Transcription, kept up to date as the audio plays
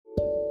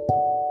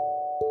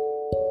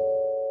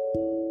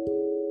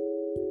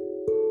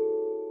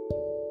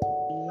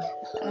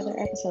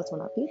episodes will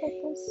not be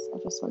like this. I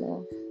just want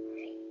to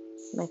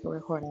make a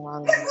recording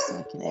long enough so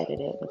I can edit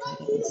it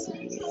without any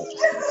CV.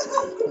 I just need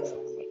to play around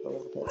with it a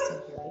little bit. So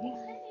here I am.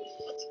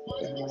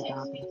 There's my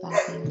dog in the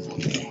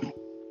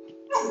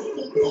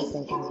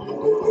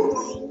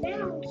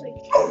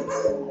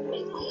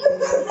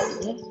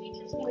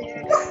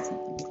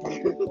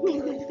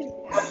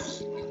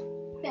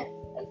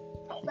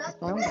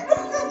background.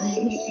 I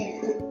think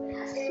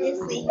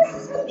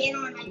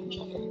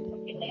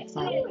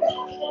I'm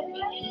going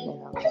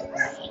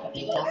to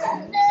do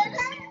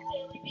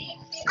this.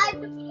 I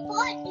put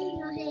in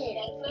your head.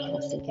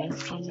 What's the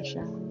guest on the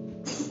show?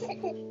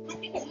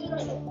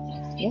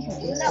 Yeah, this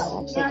is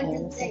actually playing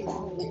this stuff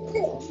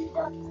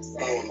out.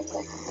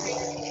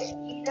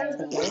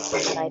 So there's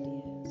some good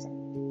ideas.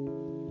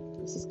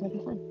 This is going to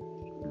be fun.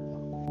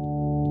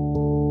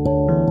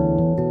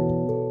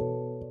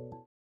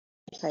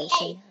 Okay,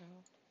 so now,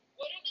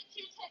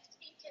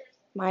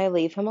 Maya,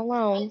 leave him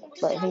alone.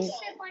 Let him.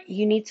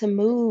 You need to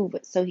move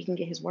so he can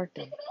get his work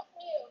done.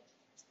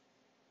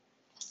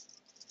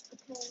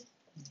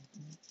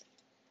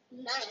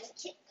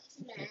 Magic.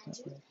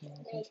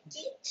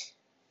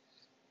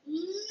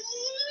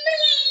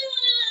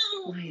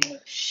 Maya,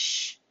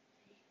 shh.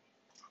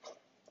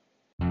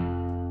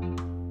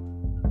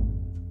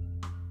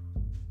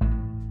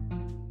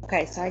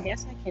 Okay, so I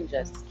guess I can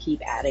just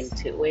keep adding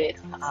to it.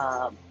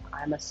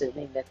 I'm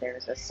assuming that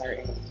there's a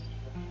certain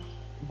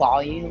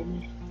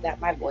volume that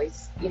my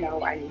voice,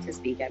 I need to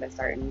speak at a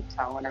certain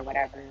tone or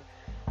whatever.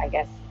 I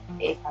guess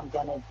if I'm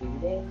gonna do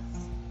this,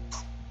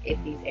 if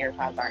these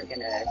AirPods aren't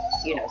gonna,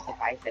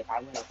 suffice, if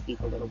I want to speak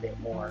a little bit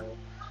more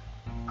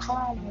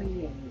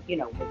calmly and,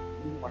 with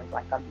more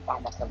like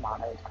almost a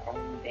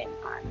monotone, then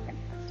I'm gonna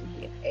have to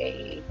get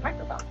a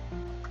microphone.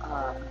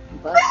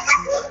 But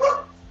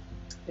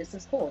this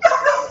is cool.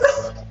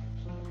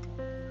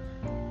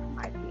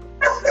 Might be.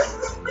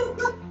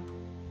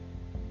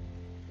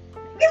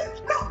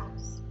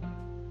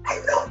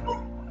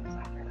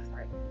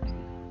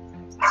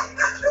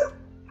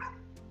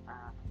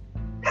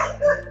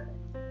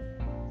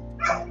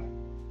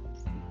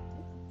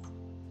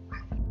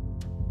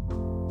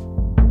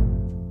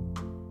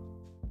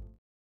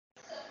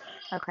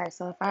 Okay,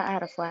 so if I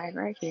add a flag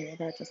right here,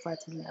 that just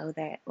lets me know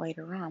that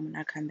later on when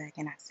I come back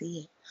and I see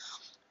it,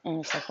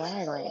 and it's a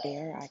flag right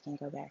there, I can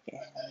go back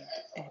and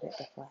edit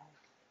the flag.